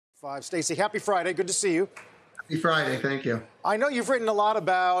Stacey, happy Friday. Good to see you. Happy Friday. Thank you. I know you've written a lot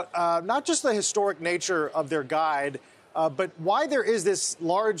about not just the historic nature of their guide, but why there is this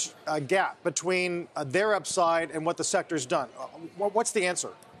large gap between their upside and what the sector's done. What's the answer?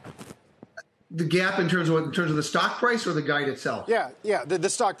 The gap in terms of what, in terms of the stock price or the guide itself? Yeah, the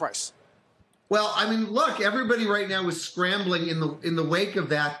stock price. Well, I mean, look, everybody right now is scrambling in the wake of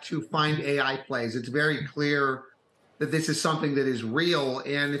that to find AI plays. It's very clear that this is something that is real.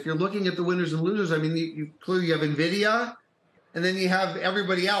 And if you're looking at the winners and losers, I mean, you clearly have Nvidia, and then you have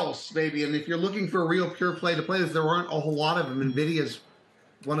everybody else, maybe. And if you're looking for a real pure play to play this, there aren't a whole lot of them. Nvidia's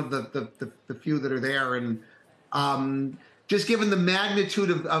one of the few that are there. And just given the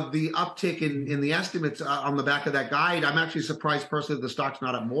magnitude of the uptick in the estimates on the back of that guide, I'm actually surprised personally that the stock's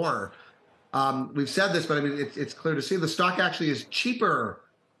not up more. We've said this, but I mean, it's clear to see the stock actually is cheaper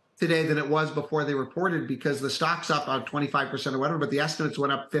today than it was before they reported, because the stock's up about 25% or whatever, but the estimates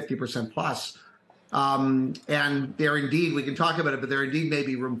went up 50% plus. And there indeed, we can talk about it, but there indeed may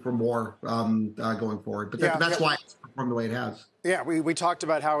be room for more going forward. But that's why it's performed the way it has. Yeah, we talked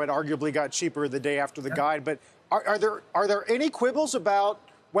about how it arguably got cheaper the day after the guide, but are there any quibbles about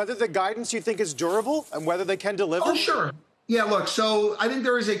whether the guidance you think is durable and whether they can deliver? Oh, sure. Yeah, look, so I think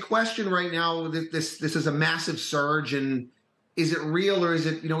there is a question right now that this is a massive surge, and is it real, or is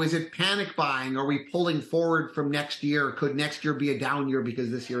it, is it panic buying? Are we pulling forward from next year? Could next year be a down year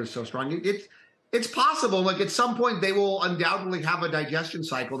because this year is so strong? It's possible. Like, at some point they will undoubtedly have a digestion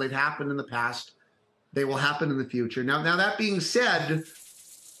cycle. They've happened in the past. They will happen in the future. Now that being said,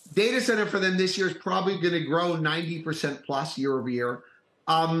 data center for them this year is probably going to grow 90% plus year over year.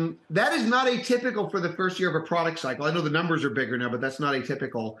 That is not atypical for the first year of a product cycle. I know the numbers are bigger now, but that's not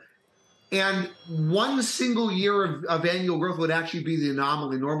atypical. And one single year of annual growth would actually be the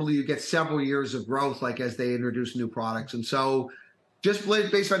anomaly. Normally you get several years of growth, like as they introduce new products. And so just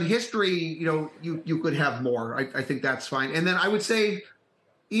based on history, you could have more. I think that's fine. And then I would say,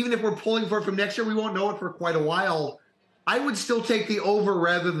 even if we're pulling for it from next year, we won't know it for quite a while. I would still take the over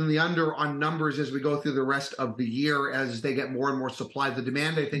rather than the under on numbers as we go through the rest of the year, as they get more and more supply. The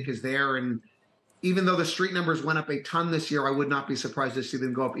demand, I think, is there. And even though the street numbers went up a ton this year, I would not be surprised to see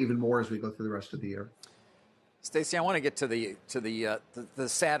them go up even more as we go through the rest of the year. Stacey, I want to get to the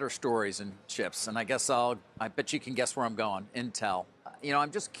sadder stories in chips, and I bet you can guess where I'm going. Intel.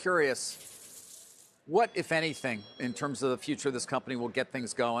 I'm just curious, what, if anything, in terms of the future of this company will get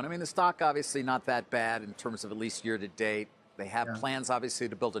things going? I mean, the stock obviously not that bad in terms of at least year to date. They have plans, obviously,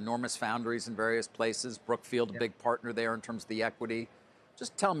 to build enormous foundries in various places. Brookfield, a big partner there in terms of the equity.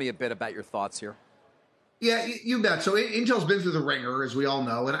 Just tell me a bit about your thoughts here. Yeah, you bet. So Intel's been through the ringer, as we all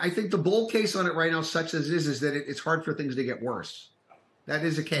know. And I think the bull case on it right now, such as it is that it's hard for things to get worse. That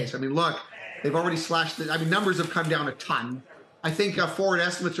is the case. I mean, look, they've already slashed numbers have come down a ton. I think forward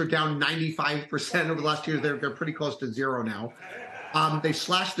estimates are down 95% over the last year. They're pretty close to zero now. They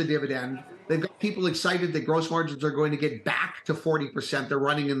slashed the dividend. They've got people excited that gross margins are going to get back to 40%. They're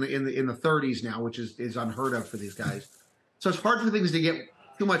running in the 30s now, which is unheard of for these guys. So it's hard for things to get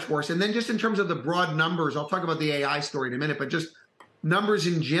too much worse. And then just in terms of the broad numbers, I'll talk about the AI story in a minute, but just numbers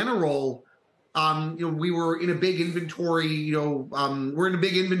in general, we were in a big inventory, we're in a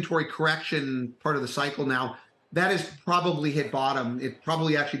big inventory correction part of the cycle now. That has probably hit bottom. It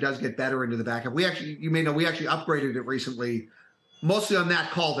probably actually does get better into the back half. You may know, we actually upgraded it recently, mostly on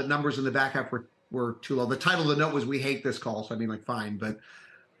that call that numbers in the back half were too low. The title of the note was, "We hate this call." So I mean, like, fine, but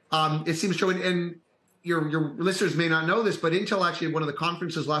it seems to, and your listeners may not know this, but Intel actually at one of the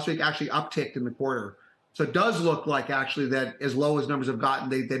conferences last week actually upticked in the quarter. So it does look like actually that as low as numbers have gotten,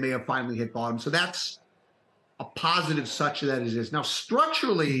 they may have finally hit bottom. So that's a positive such that it is. Now,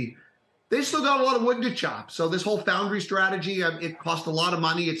 structurally, they still got a lot of wood to chop. So this whole foundry strategy, it cost a lot of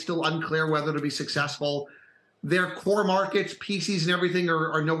money. It's still unclear whether to be successful. Their core markets, PCs and everything,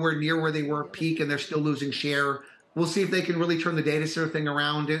 are nowhere near where they were at peak, and they're still losing share. We'll see if they can really turn the data center thing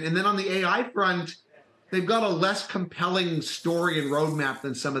around. And then on the AI front, they've got a less compelling story and roadmap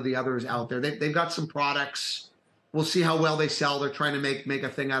than some of the others out there. They've got some products. We'll see how well they sell. They're trying to make a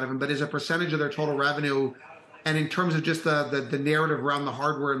thing out of them. But as a percentage of their total revenue, and in terms of just the narrative around the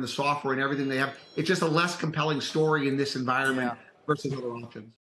hardware and the software and everything they have, it's just a less compelling story in this environment versus other options.